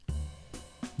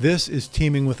This is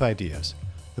Teaming with Ideas,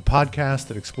 the podcast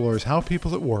that explores how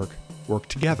people at work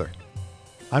together.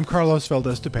 I'm Carlos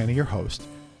Valdez-Tepena, your host,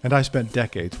 and I spent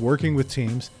decades working with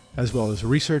teams as well as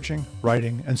researching,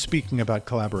 writing, and speaking about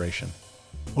collaboration.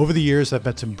 Over the years, I've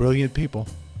met some brilliant people,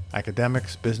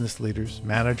 academics, business leaders,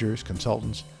 managers,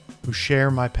 consultants, who share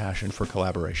my passion for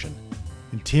collaboration.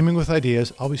 In Teaming with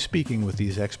Ideas, I'll be speaking with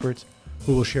these experts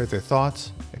who will share their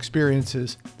thoughts,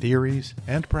 experiences, theories,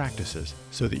 and practices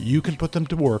so that you can put them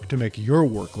to work to make your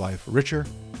work life richer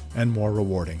and more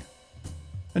rewarding.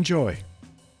 Enjoy.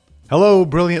 Hello,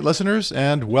 brilliant listeners,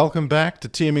 and welcome back to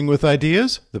Teaming with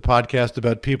Ideas, the podcast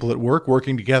about people at work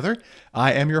working together.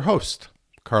 I am your host,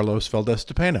 Carlos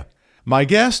Valdez-Tepena. My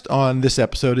guest on this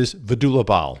episode is Vidula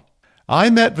Bal.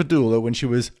 I met Vidula when she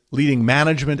was leading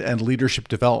management and leadership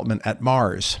development at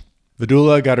Mars.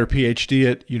 Vidula got her PhD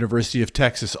at University of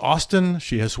Texas, Austin.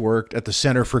 She has worked at the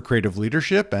Center for Creative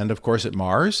Leadership and, of course, at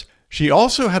Mars. She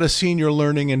also had a senior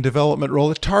learning and development role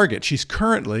at Target. She's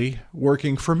currently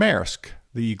working for Maersk,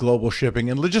 the global shipping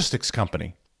and logistics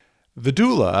company.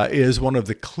 Vidula is one of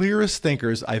the clearest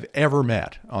thinkers I've ever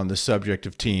met on the subject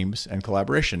of teams and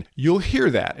collaboration. You'll hear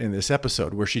that in this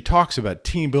episode, where she talks about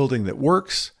team building that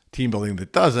works, team building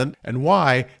that doesn't, and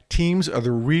why teams are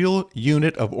the real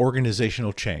unit of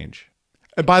organizational change.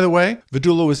 And by the way,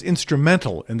 Vidula was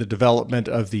instrumental in the development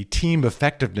of the team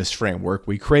effectiveness framework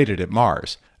we created at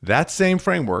Mars. That same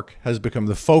framework has become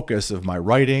the focus of my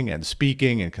writing and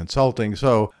speaking and consulting,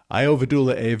 so I owe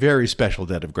Vidula a very special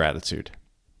debt of gratitude.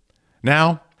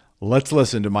 Now, let's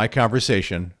listen to my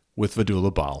conversation with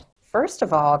Vidula Bal. First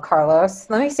of all, Carlos,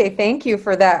 let me say thank you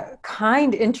for that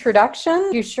kind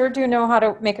introduction. You sure do know how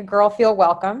to make a girl feel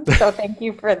welcome. So thank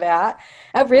you for that.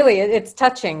 Really, it's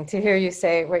touching to hear you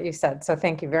say what you said. So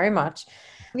thank you very much.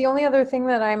 The only other thing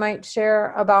that I might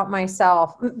share about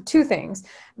myself, two things.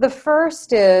 The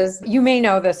first is, you may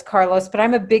know this, Carlos, but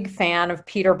I'm a big fan of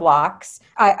Peter Block's.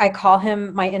 I call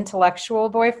him my intellectual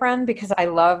boyfriend because I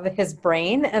love his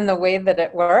brain and the way that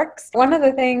it works. One of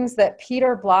the things that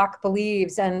Peter Block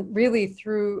believes, and really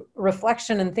through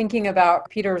reflection and thinking about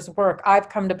Peter's work, I've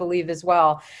come to believe as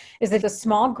well, is that the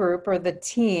small group or the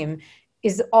team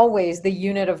is always the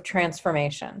unit of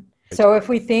transformation. So if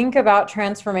we think about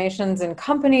transformations in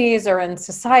companies or in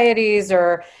societies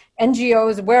or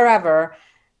NGOs, wherever,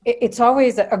 it's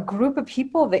always a group of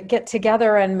people that get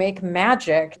together and make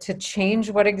magic to change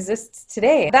what exists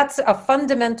today. That's a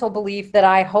fundamental belief that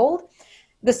I hold.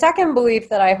 The second belief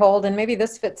that I hold, and maybe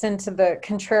this fits into the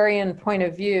contrarian point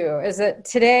of view, is that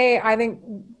today I think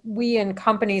we in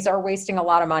companies are wasting a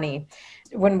lot of money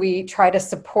when we try to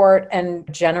support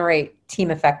and generate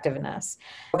team effectiveness.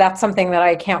 That's something that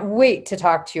I can't wait to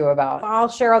talk to you about. I'll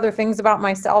share other things about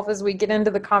myself as we get into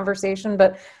the conversation,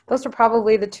 but those are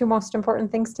probably the two most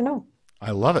important things to know.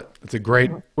 I love it. It's a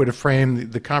great way to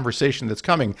frame the conversation that's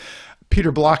coming.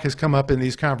 Peter Block has come up in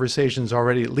these conversations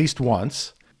already at least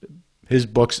once. His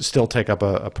books still take up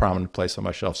a prominent place on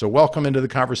my shelf. So welcome into the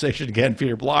conversation again,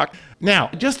 Peter Block. Now,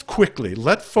 just quickly,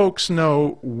 let folks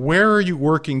know, where are you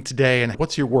working today and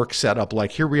what's your work setup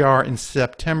like? Here we are in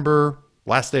September,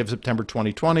 last day of September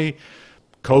 2020.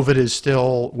 COVID is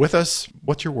still with us.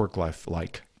 What's your work life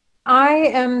like? I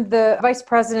am the Vice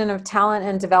President of Talent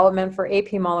and Development for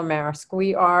A.P. Moller Maersk.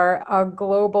 We are a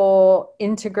global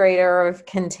integrator of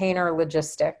container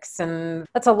logistics. And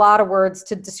that's a lot of words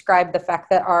to describe the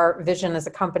fact that our vision as a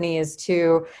company is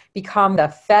to become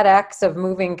the FedEx of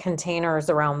moving containers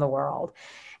around the world.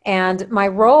 And my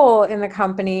role in the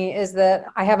company is that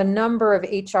I have a number of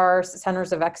HR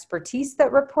centers of expertise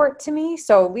that report to me.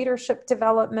 So leadership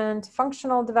development,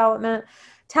 functional development,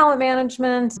 talent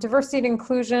management, diversity and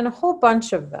inclusion, a whole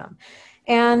bunch of them.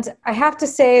 And I have to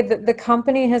say that the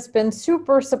company has been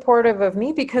super supportive of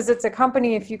me because it's a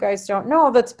company, if you guys don't know,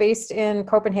 that's based in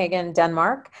Copenhagen,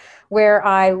 Denmark, where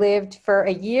I lived for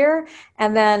a year.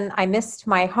 And then I missed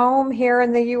my home here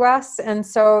in the US. And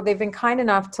so they've been kind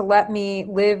enough to let me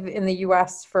live in the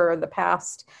US for the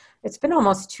past, it's been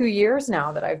almost 2 years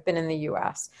now that I've been in the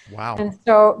US. Wow. And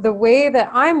so the way that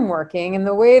I'm working and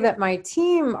the way that my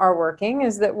team are working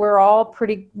is that we're all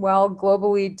pretty well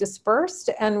globally dispersed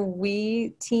and we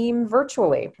team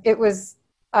virtually. It was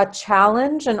a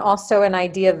challenge and also an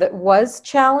idea that was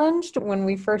challenged when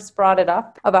we first brought it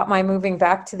up about my moving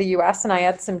back to the US. And I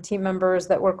had some team members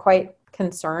that were quite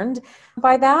concerned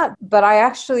by that. But I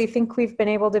actually think we've been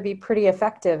able to be pretty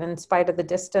effective in spite of the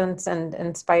distance and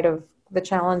in spite of the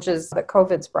challenges that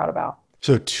COVID's brought about.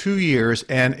 So 2 years,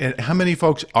 and how many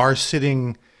folks are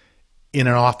sitting in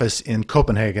an office in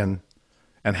Copenhagen,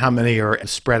 and how many are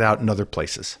spread out in other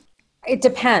places? It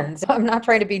depends. I'm not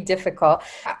trying to be difficult.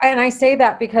 And I say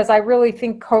that because I really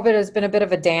think COVID has been a bit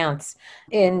of a dance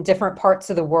in different parts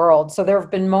of the world. So there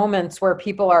have been moments where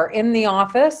people are in the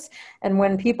office. And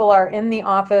when people are in the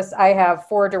office, I have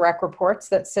 4 direct reports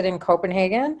that sit in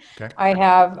Copenhagen. Okay. I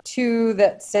have 2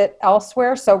 that sit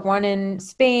elsewhere. So one in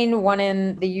Spain, one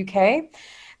in the UK.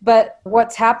 But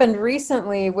what's happened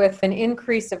recently with an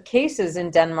increase of cases in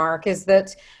Denmark is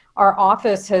that our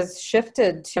office has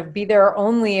shifted to be there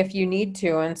only if you need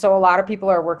to. And so a lot of people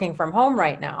are working from home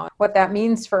right now. What that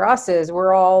means for us is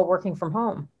we're all working from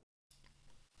home.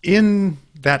 In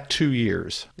that 2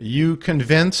 years, you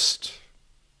convinced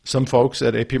some folks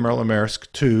at AP Møller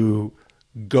Maersk to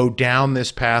go down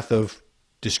this path of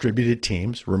distributed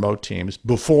teams, remote teams,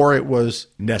 before it was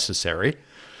necessary.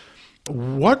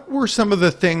 What were some of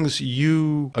the things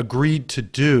you agreed to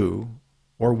do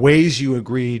or ways you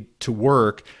agreed to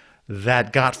work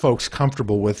that got folks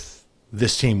comfortable with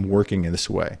this team working in this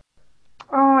way?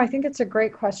 Oh, I think it's a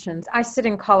great question. I sit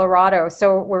in Colorado,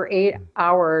 so we're 8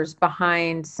 hours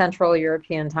behind Central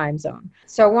European time zone.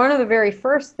 So one of the very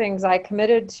first things I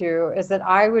committed to is that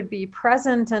I would be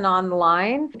present and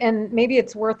online. And maybe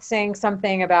it's worth saying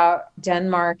something about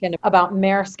Denmark and about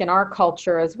Maersk and our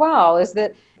culture as well, is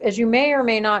that as you may or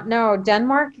may not know,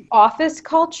 Denmark office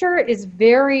culture is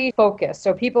very focused.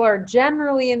 So people are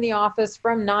generally in the office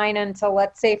from 9 until,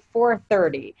 let's say,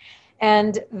 4:30.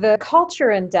 And the culture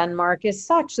in Denmark is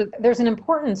such that there's an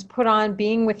importance put on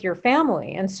being with your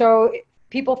family. And so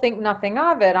people think nothing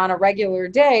of it on a regular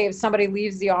day. If somebody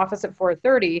leaves the office at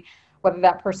 4:30, whether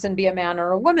that person be a man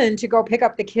or a woman, to go pick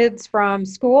up the kids from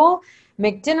school,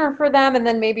 make dinner for them, and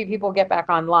then maybe people get back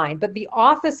online. But the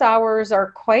office hours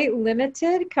are quite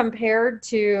limited compared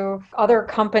to other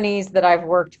companies that I've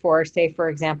worked for, say, for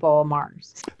example,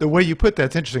 Mars. The way you put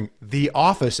that's interesting. The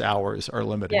office hours are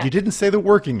limited. Yeah. You didn't say the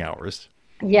working hours.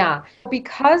 Yeah,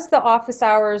 because the office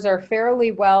hours are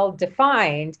fairly well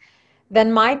defined,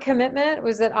 then my commitment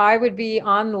was that I would be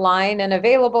online and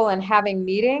available and having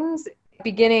meetings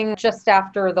beginning just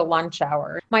after the lunch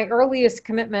hour. My earliest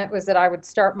commitment was that I would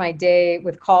start my day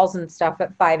with calls and stuff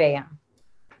at 5 a.m.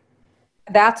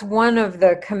 That's one of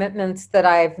the commitments that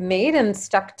I've made and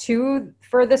stuck to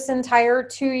for this entire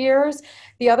 2 years.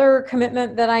 The other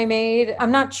commitment that I made,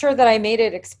 I'm not sure that I made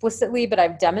it explicitly, but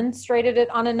I've demonstrated it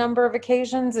on a number of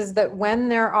occasions, is that when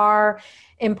there are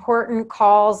important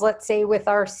calls, let's say with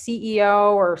our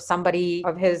CEO or somebody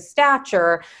of his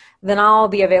stature, then I'll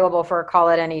be available for a call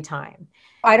at any time.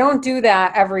 I don't do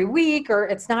that every week, or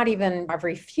it's not even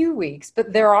every few weeks,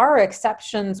 but there are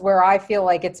exceptions where I feel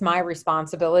like it's my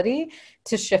responsibility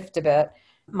to shift a bit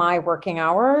my working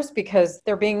hours because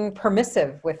they're being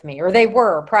permissive with me, or they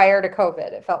were prior to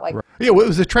COVID. It felt like. Right. Yeah, well, it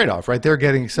was a trade-off, right? They're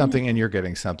getting something and you're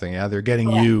getting something. Yeah, they're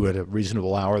getting you at a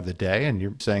reasonable hour of the day, and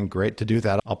you're saying, great to do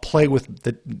that. I'll play with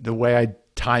the way I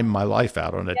time my life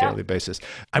out on a daily basis.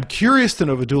 I'm curious to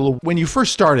know, Vidula, when you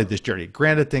first started this journey,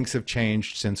 granted things have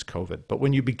changed since COVID, but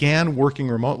when you began working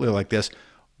remotely like this,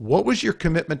 what was your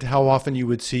commitment to how often you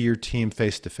would see your team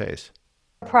face to face?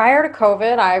 Prior to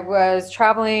COVID, I was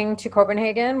traveling to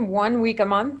Copenhagen 1 week a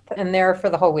month and there for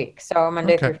the whole week. So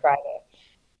Monday through Friday.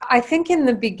 I think in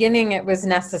the beginning it was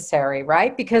necessary,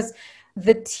 right? Because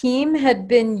the team had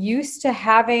been used to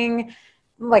having,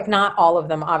 like, not all of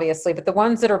them, obviously, but the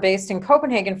ones that are based in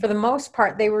Copenhagen, for the most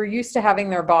part, they were used to having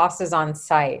their bosses on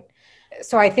site.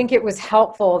 So I think it was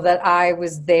helpful that I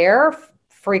was there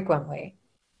frequently.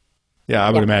 Yeah,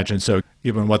 I would imagine so,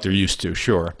 given what they're used to,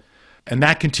 sure. And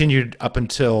that continued up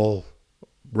until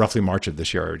roughly March of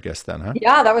this year, I would guess then, huh?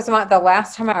 Yeah, that was the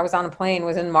last time I was on a plane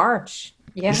was in March.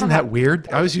 Yeah. Isn't that weird?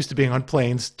 I was used to being on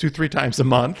planes 2-3 times a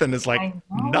month, and it's like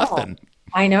nothing.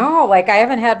 I know. Like, I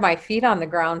haven't had my feet on the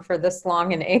ground for this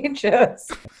long in ages.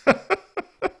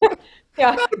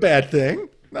 Yeah. Not a bad thing.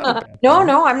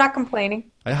 No, I'm not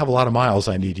complaining. I have a lot of miles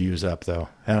I need to use up, though,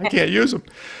 and I can't use them.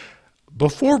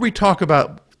 Before we talk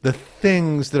about the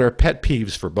things that are pet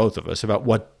peeves for both of us about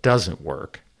what doesn't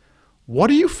work, what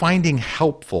are you finding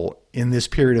helpful in this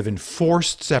period of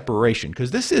enforced separation?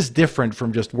 Because this is different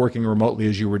from just working remotely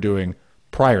as you were doing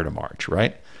prior to March,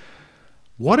 right?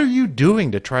 What are you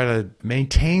doing to try to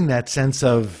maintain that sense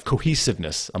of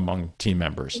cohesiveness among team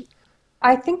members?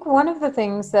 I think one of the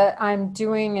things that I'm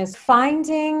doing is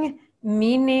finding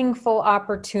meaningful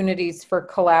opportunities for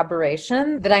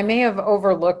collaboration that I may have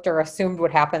overlooked or assumed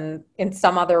would happen in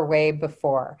some other way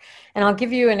before. And I'll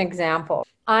give you an example.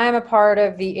 I'm a part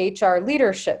of the HR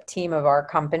leadership team of our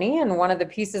company, and one of the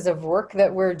pieces of work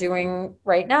that we're doing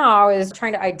right now is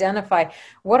trying to identify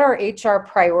what our HR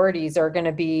priorities are going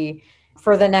to be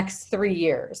for the next 3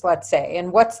 years, let's say,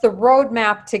 and what's the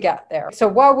roadmap to get there? So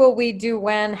what will we do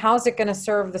when? How's it going to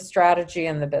serve the strategy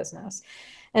and the business?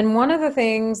 And one of the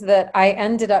things that I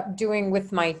ended up doing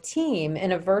with my team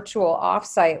in a virtual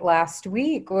offsite last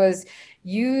week was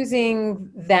using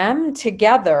them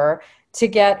together to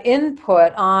get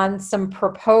input on some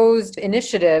proposed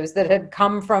initiatives that had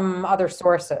come from other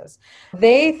sources.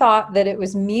 They thought that it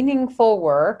was meaningful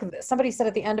work. Somebody said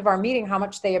at the end of our meeting how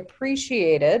much they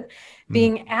appreciated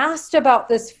being asked about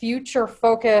this future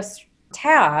focused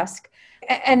task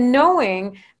and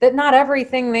knowing that not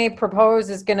everything they propose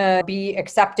is going to be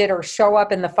accepted or show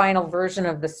up in the final version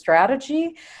of the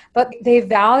strategy, but they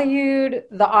valued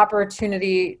the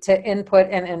opportunity to input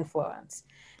and influence.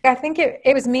 I think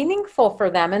it was meaningful for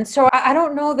them. And so I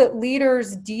don't know that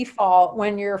leaders default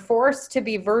when you're forced to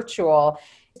be virtual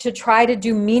to try to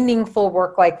do meaningful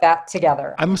work like that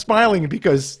together. I'm smiling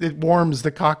because it warms the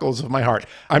cockles of my heart.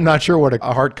 I'm not sure what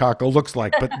a heart cockle looks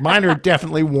like, but mine are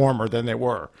definitely warmer than they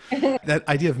were. That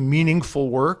idea of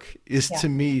meaningful work is to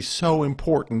me so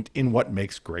important in what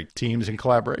makes great teams and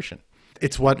collaboration.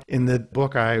 It's what in the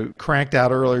book I cranked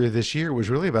out earlier this year was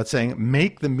really about saying,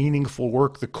 make the meaningful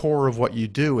work the core of what you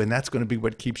do, and that's going to be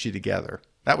what keeps you together.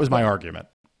 That was my argument.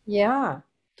 Yeah.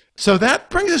 So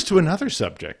that brings us to another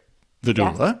subject,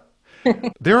 Vidula.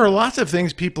 Yes. There are lots of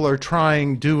things people are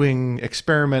trying, doing,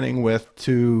 experimenting with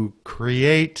to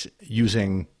create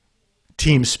using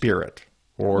team spirit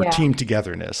or team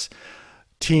togetherness.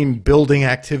 Team building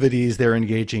activities they're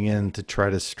engaging in to try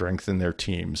to strengthen their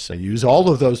teams. I use all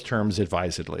of those terms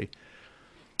advisedly.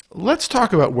 Let's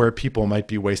talk about where people might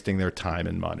be wasting their time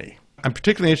and money. I'm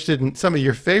particularly interested in some of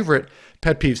your favorite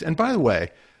pet peeves. And by the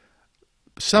way,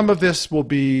 some of this will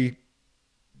be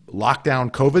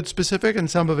lockdown COVID specific, and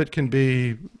some of it can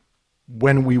be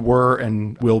when we were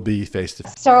and will be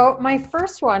face-to-face. So my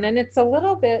first one, and it's a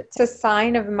little bit a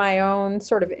sign of my own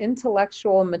sort of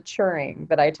intellectual maturing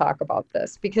that I talk about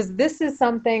this, because this is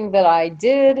something that I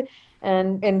did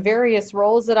and in various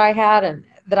roles that I had and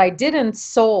that I did and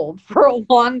sold for a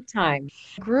long time.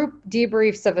 Group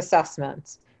debriefs of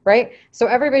assessments, right? So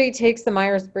everybody takes the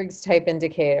Myers-Briggs type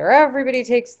indicator, everybody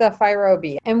takes the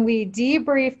FIRO-B, and we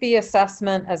debrief the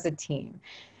assessment as a team.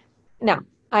 Now,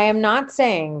 I am not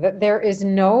saying that there is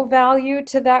no value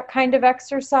to that kind of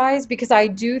exercise, because I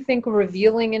do think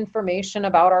revealing information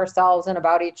about ourselves and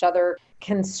about each other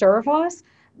can serve us.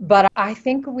 But I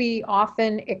think we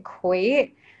often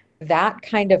equate that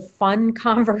kind of fun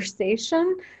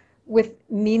conversation with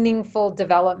meaningful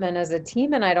development as a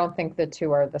team. And I don't think the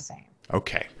two are the same.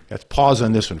 Okay, let's pause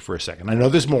on this one for a second. I know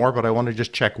there's more, but I want to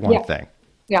just check one thing.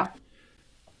 Yeah.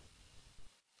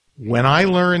 When I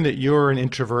learn that you're an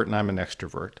introvert and I'm an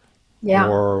extrovert,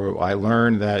 or I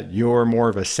learn that you're more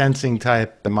of a sensing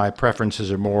type and my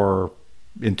preferences are more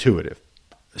intuitive,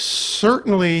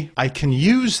 certainly I can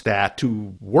use that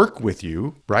to work with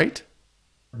you, right?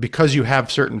 Because you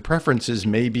have certain preferences,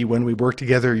 maybe when we work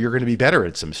together, you're going to be better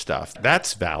at some stuff.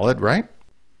 That's valid, right?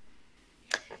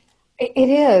 It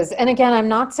is. And again, I'm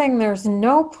not saying there's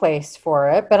no place for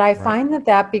it, but I find that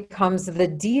that becomes the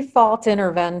default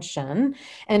intervention,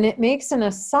 and it makes an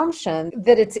assumption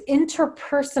that it's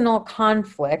interpersonal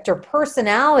conflict or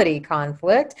personality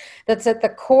conflict that's at the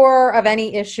core of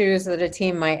any issues that a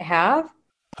team might have.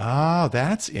 Oh,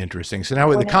 that's interesting. So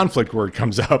now the conflict word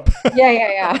comes up.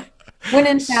 Yeah. When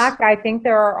in fact, I think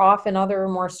there are often other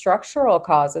more structural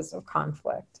causes of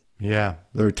conflict. Yeah,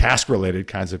 there are task-related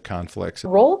kinds of conflicts.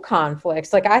 Role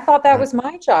conflicts. Like, I thought that was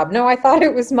my job. No, I thought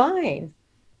it was mine.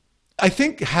 I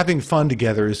think having fun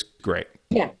together is great.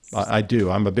 Yes. I do.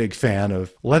 I'm a big fan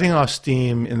of letting off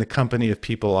steam in the company of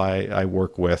people I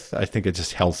work with. I think it's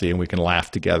just healthy and we can laugh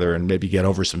together and maybe get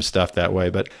over some stuff that way.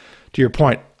 But to your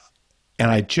point, and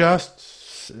I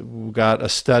just got a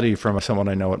study from someone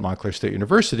I know at Montclair State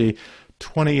University,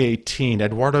 2018,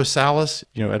 Eduardo Salas,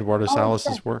 Eduardo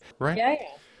Salas's work, right? Yeah.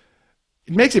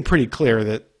 It makes it pretty clear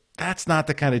that that's not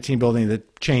the kind of team building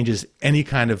that changes any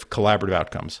kind of collaborative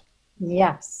outcomes.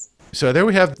 Yes. So there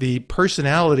we have the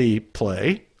personality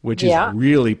play, which is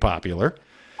really popular.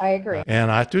 I agree.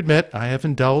 And I have to admit, I have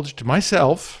indulged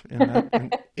myself in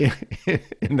that,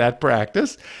 in that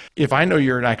practice. If I know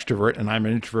you're an extrovert and I'm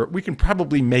an introvert, we can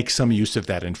probably make some use of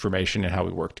that information in how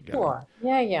we work together. Sure.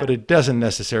 Yeah. But it doesn't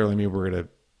necessarily mean we're going to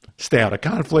stay out of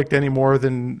conflict any more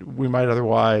than we might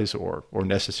otherwise, or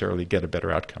necessarily get a better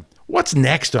outcome. What's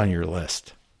next on your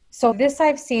list? So this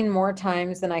I've seen more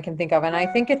times than I can think of, and I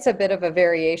think it's a bit of a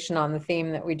variation on the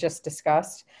theme that we just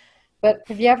discussed. But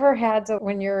have you ever had to,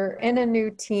 when you're in a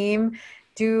new team,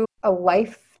 do a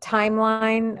life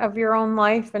timeline of your own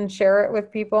life and share it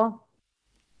with people?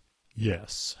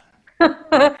 Yes.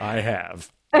 I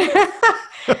have.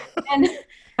 And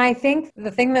I think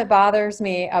the thing that bothers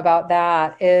me about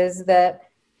that is that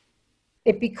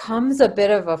it becomes a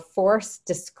bit of a forced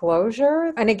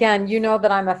disclosure. And again, you know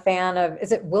that I'm a fan of,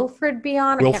 is it Wilfred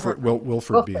Beyond? I can't remember.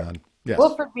 Wilfred Beyond. Yes.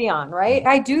 Wilfred Beyond, right?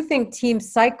 I do think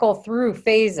teams cycle through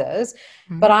phases,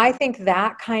 but I think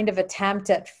that kind of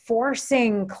attempt at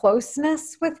forcing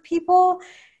closeness with people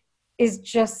is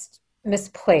just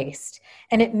misplaced.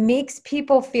 And it makes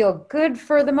people feel good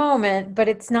for the moment, but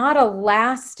it's not a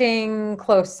lasting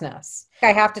closeness.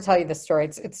 I have to tell you this story.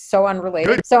 It's so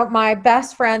unrelated. Good. So my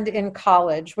best friend in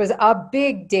college was a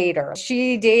big dater.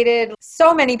 She dated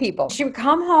so many people. She would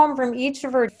come home from each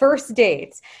of her first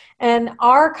dates, and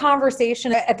our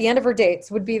conversation at the end of her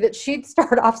dates would be that she'd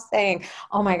start off saying,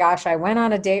 "Oh my gosh, I went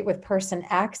on a date with person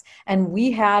X and we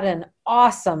had an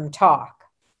awesome talk."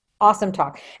 Awesome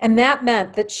talk. And that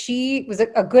meant that she was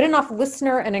a good enough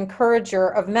listener and encourager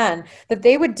of men that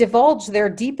they would divulge their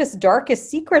deepest,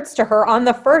 darkest secrets to her on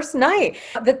the first night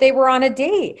that they were on a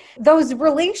date. Those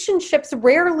relationships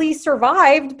rarely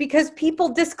survived because people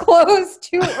disclosed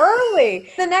too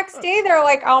early. The next day, they're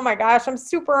like, "Oh my gosh, I'm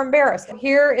super embarrassed."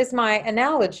 Here is my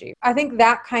analogy. I think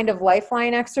that kind of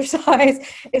lifeline exercise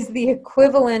is the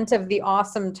equivalent of the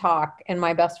awesome talk in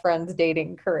my best friend's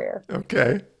dating career.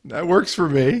 Okay. That works for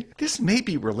me. This may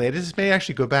be related. This may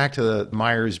actually go back to the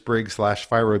Myers-Briggs /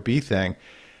 Fire-O-B thing.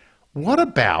 What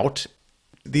about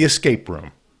the escape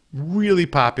room? Really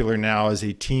popular now as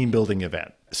a team building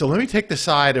event. So let me take the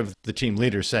side of the team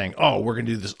leader saying, "Oh, we're going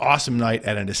to do this awesome night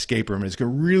at an escape room. And it's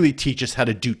going to really teach us how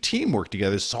to do teamwork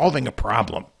together, solving a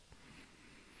problem.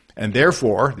 And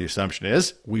therefore, the assumption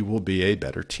is we will be a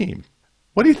better team."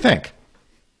 What do you think?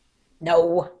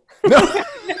 No.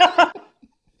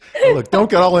 Look, don't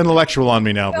get all intellectual on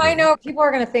me now. I know people are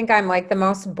going to think I'm like the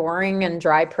most boring and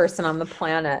dry person on the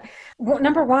planet. Well,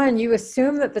 number one, you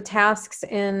assume that the tasks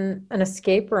in an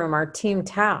escape room are team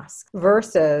tasks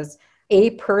versus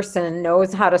a person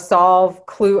knows how to solve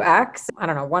clue X. I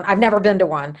don't know, one. I've never been to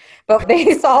one, but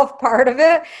they solve part of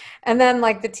it. And then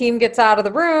like the team gets out of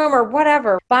the room or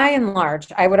whatever. By and large,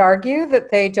 I would argue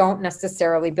that they don't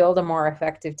necessarily build a more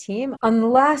effective team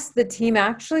unless the team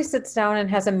actually sits down and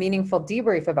has a meaningful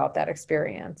debrief about that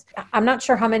experience. I'm not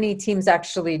sure how many teams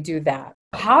actually do that.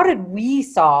 How did we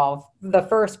solve the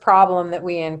first problem that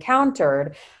we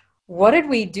encountered? What did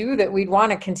we do that we'd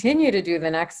want to continue to do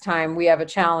the next time we have a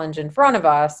challenge in front of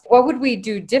us? What would we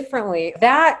do differently?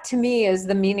 That, to me, is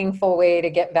the meaningful way to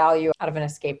get value out of an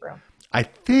escape room. I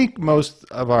think most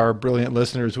of our brilliant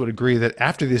listeners would agree that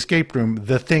after the escape room,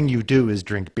 the thing you do is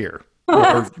drink beer.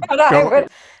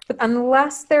 But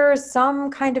unless there is some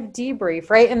kind of debrief,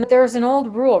 right? And there's an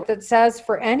old rule that says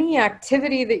for any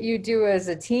activity that you do as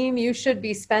a team, you should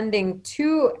be spending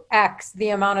 2x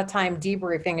the amount of time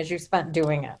debriefing as you spent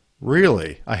doing it.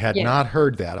 Really? I had not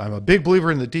heard that. I'm a big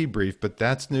believer in the debrief, but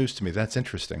that's news to me. That's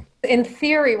interesting. In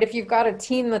theory, if you've got a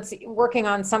team that's working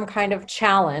on some kind of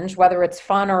challenge, whether it's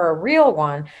fun or a real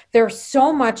one, there's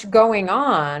so much going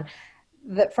on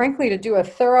that frankly, to do a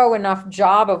thorough enough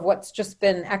job of what's just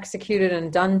been executed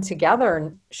and done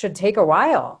together should take a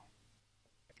while.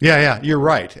 Yeah, you're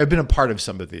right. I've been a part of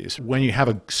some of these. When you have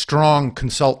a strong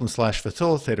consultant /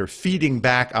 facilitator feeding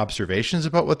back observations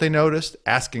about what they noticed,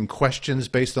 asking questions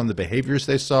based on the behaviors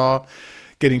they saw,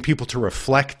 getting people to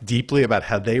reflect deeply about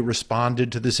how they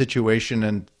responded to the situation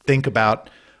and think about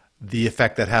the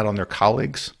effect that had on their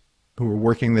colleagues who were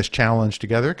working this challenge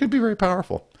together, it could be very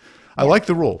powerful. I like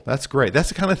the rule. That's great. That's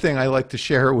the kind of thing I like to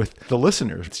share with the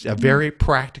listeners. It's a very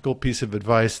practical piece of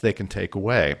advice they can take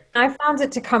away. I found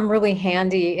it to come really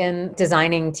handy in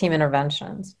designing team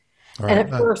interventions. Right. And at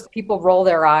first people roll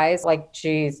their eyes like,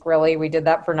 geez, really? We did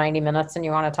that for 90 minutes and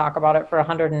you want to talk about it for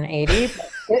 180?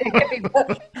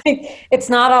 It's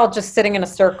not all just sitting in a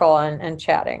circle and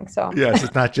chatting. So yes,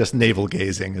 it's not just navel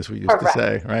gazing, as we used to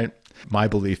say, right? My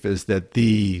belief is that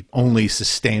the only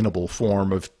sustainable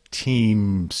form of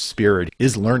team spirit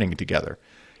is learning together.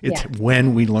 It's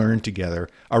when we learn together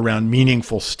around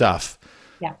meaningful stuff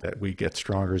that we get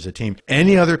stronger as a team.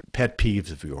 Any other pet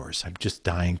peeves of yours? I'm just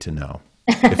dying to know.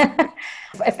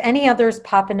 If any others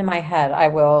pop into my head, I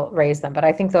will raise them. But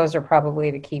I think those are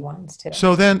probably the key ones too.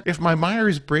 So then if my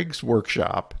Myers-Briggs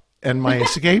workshop and my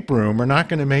escape room are not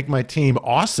going to make my team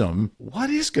awesome, what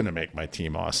is going to make my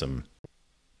team awesome?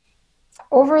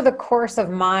 Over the course of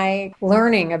my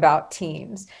learning about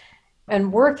teams,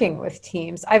 and working with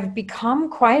teams, I've become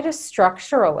quite a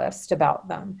structuralist about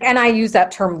them. And I use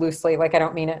that term loosely, like I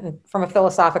don't mean it from a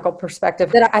philosophical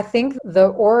perspective. That I think the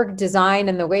org design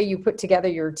and the way you put together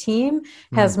your team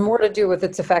has more to do with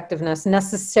its effectiveness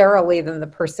necessarily than the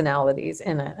personalities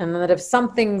in it. And that if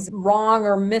something's wrong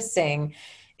or missing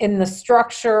in the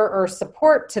structure or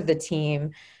support to the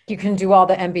team, you can do all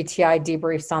the MBTI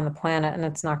debriefs on the planet and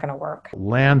it's not going to work.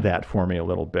 Land that for me a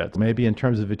little bit. Maybe in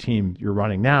terms of a team you're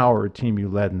running now or a team you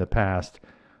led in the past,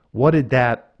 what did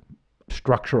that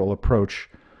structural approach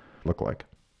look like?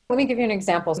 Let me give you an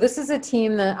example. This is a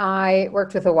team that I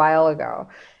worked with a while ago,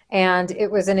 and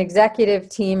it was an executive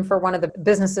team for one of the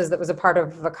businesses that was a part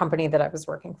of a company that I was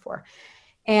working for.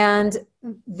 And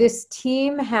this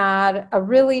team had a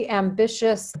really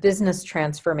ambitious business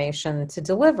transformation to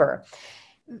deliver.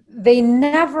 They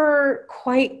never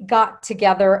quite got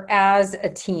together as a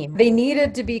team. They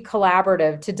needed to be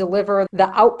collaborative to deliver the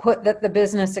output that the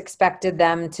business expected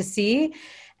them to see.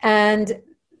 And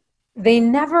they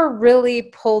never really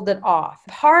pulled it off.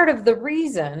 Part of the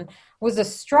reason was a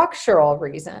structural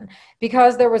reason,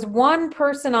 because there was one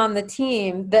person on the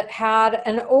team that had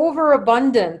an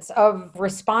overabundance of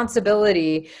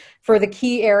responsibility for the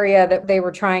key area that they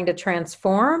were trying to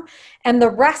transform. And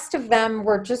the rest of them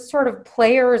were just sort of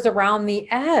players around the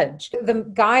edge. The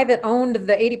guy that owned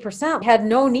the 80% had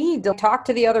no need to talk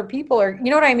to the other people, or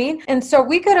you know what I mean? And so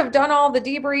we could have done all the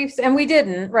debriefs, and we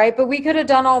didn't, right? But we could have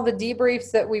done all the debriefs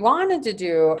that we wanted to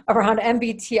do around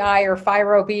MBTI or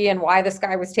FIRO-B and why this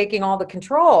guy was taking all the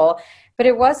control. But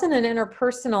it wasn't an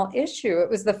interpersonal issue. It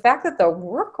was the fact that the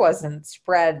work wasn't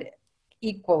spread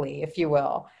equally, if you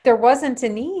will. There wasn't a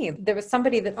need. There was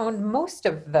somebody that owned most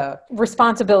of the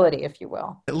responsibility, if you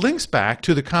will. It links back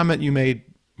to the comment you made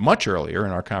much earlier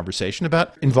in our conversation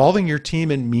about involving your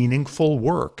team in meaningful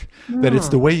work, that it's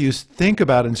the way you think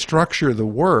about and structure the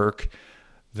work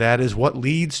that is what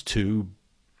leads to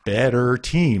better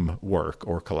teamwork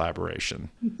or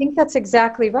collaboration. I think that's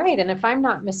exactly right. And if I'm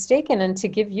not mistaken, and to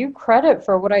give you credit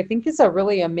for what I think is a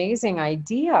really amazing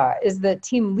idea, is that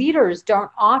team leaders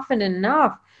don't often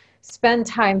enough spend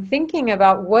time thinking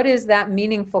about what is that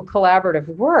meaningful collaborative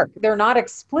work. They're not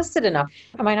explicit enough.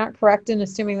 Am I not correct in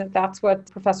assuming that that's what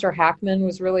Professor Hackman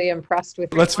was really impressed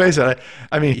with? Let's face it.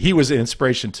 I mean, he was an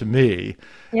inspiration to me.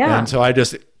 Yeah. And so I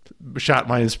just shot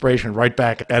my inspiration right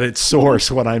back at its source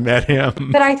when I met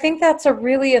him. But I think that's a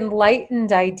really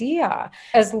enlightened idea.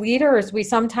 As leaders, we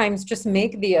sometimes just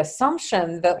make the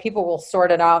assumption that people will sort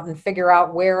it out and figure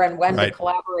out where and when to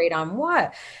collaborate on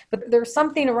what. But there's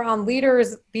something around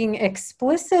leaders being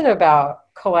explicit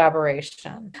about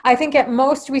collaboration. I think at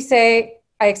most we say,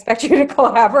 I expect you to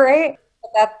collaborate,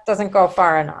 but that doesn't go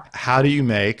far enough. How do you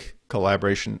make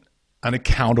collaboration an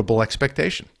accountable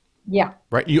expectation? Yeah.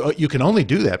 Right. You can only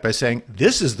do that by saying,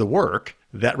 this is the work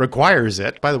that requires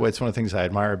it. By the way, it's one of the things I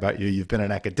admire about you. You've been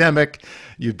an academic,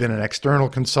 you've been an external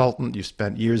consultant, you've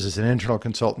spent years as an internal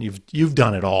consultant. You've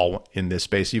done it all in this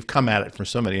space. You've come at it from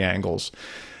so many angles.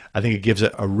 I think it gives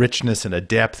it a richness and a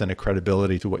depth and a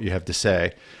credibility to what you have to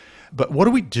say. But what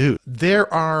do we do?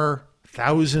 There are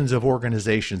thousands of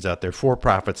organizations out there,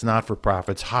 for-profits,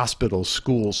 not-for-profits, hospitals,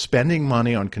 schools, spending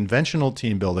money on conventional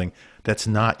team building that's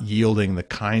not yielding the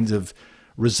kinds of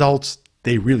results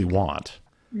they really want.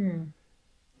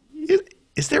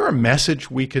 Is there a message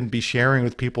we can be sharing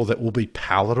with people that will be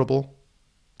palatable,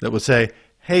 that will say,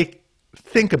 hey,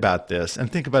 think about this and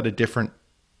think about a different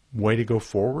way to go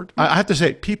forward? I have to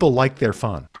say, people like their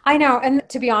fun. I know. And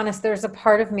to be honest, there's a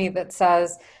part of me that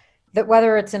says that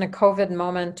whether it's in a COVID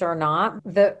moment or not,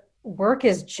 the work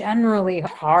is generally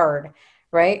hard,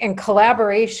 right? And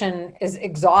collaboration is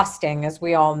exhausting, as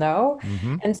we all know.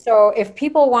 And so if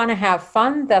people want to have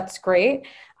fun, that's great.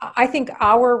 I think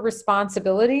our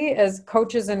responsibility as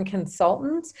coaches and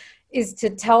consultants is to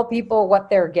tell people what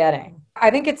they're getting. I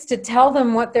think it's to tell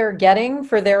them what they're getting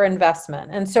for their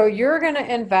investment. And so you're going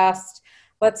to invest,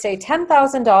 let's say,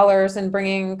 $10,000 in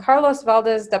bringing Carlos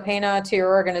Valdez da Pena to your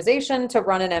organization to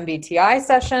run an MBTI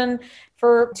session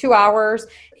for 2 hours.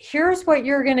 Here's what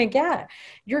you're going to get.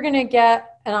 You're going to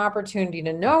get an opportunity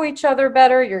to know each other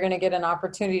better. You're going to get an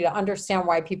opportunity to understand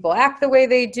why people act the way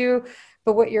they do.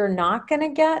 But what you're not going to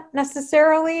get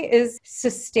necessarily is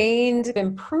sustained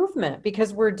improvement,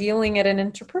 because we're dealing at an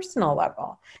interpersonal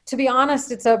level. To be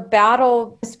honest, it's a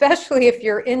battle, especially if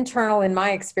you're internal, in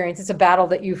my experience, it's a battle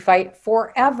that you fight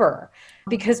forever,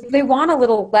 because they want a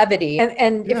little levity.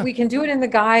 And if we can do it in the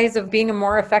guise of being a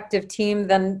more effective team,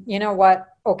 then you know what?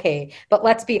 Okay, but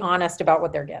let's be honest about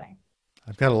what they're getting.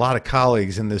 I've got a lot of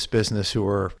colleagues in this business who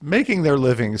are making their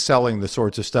living selling the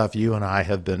sorts of stuff you and I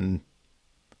have been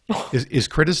Is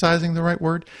criticizing the right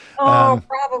word?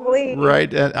 Probably.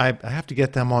 Right. And I have to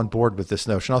get them on board with this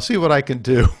notion. I'll see what I can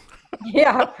do.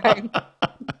 Yeah, right.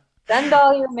 Send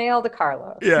all your mail to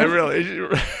Carlos. Yeah, really.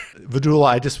 Vidula,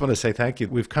 I just want to say thank you.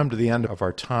 We've come to the end of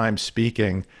our time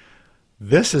speaking.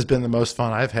 This has been the most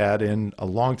fun I've had in a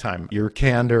long time. Your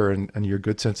candor and your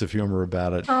good sense of humor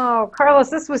about it. Oh, Carlos,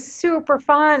 this was super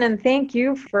fun. And thank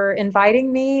you for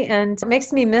inviting me. And it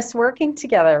makes me miss working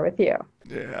together with you.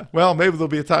 Yeah. Well, maybe there'll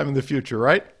be a time in the future,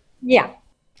 right? Yeah.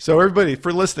 So everybody,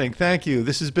 for listening, thank you.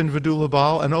 This has been Vidula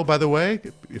Bal. And oh, by the way,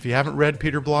 if you haven't read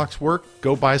Peter Block's work,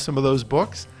 go buy some of those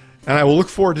books. And I will look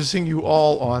forward to seeing you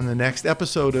all on the next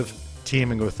episode of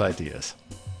Teaming with Ideas.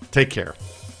 Take care.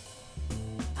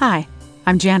 Hi,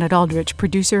 I'm Janet Aldrich,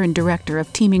 producer and director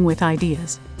of Teaming with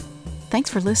Ideas.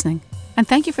 Thanks for listening. And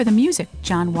thank you for the music,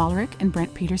 John Walrick and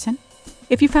Brent Peterson.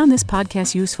 If you found this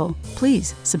podcast useful,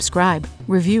 please subscribe,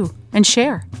 review, and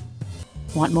share.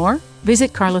 Want more?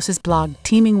 Visit Carlos's blog,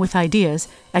 Teaming with Ideas,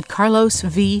 at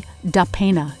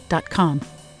carlosvdapena.com.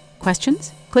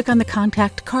 Questions? Click on the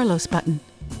Contact Carlos button,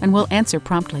 and we'll answer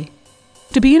promptly.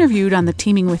 To be interviewed on the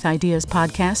Teaming with Ideas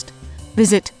podcast,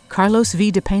 visit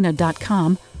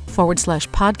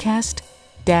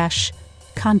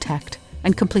carlosvdapena.com/podcast-contact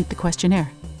and complete the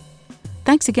questionnaire.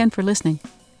 Thanks again for listening,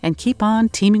 and keep on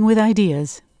teaming with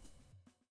ideas.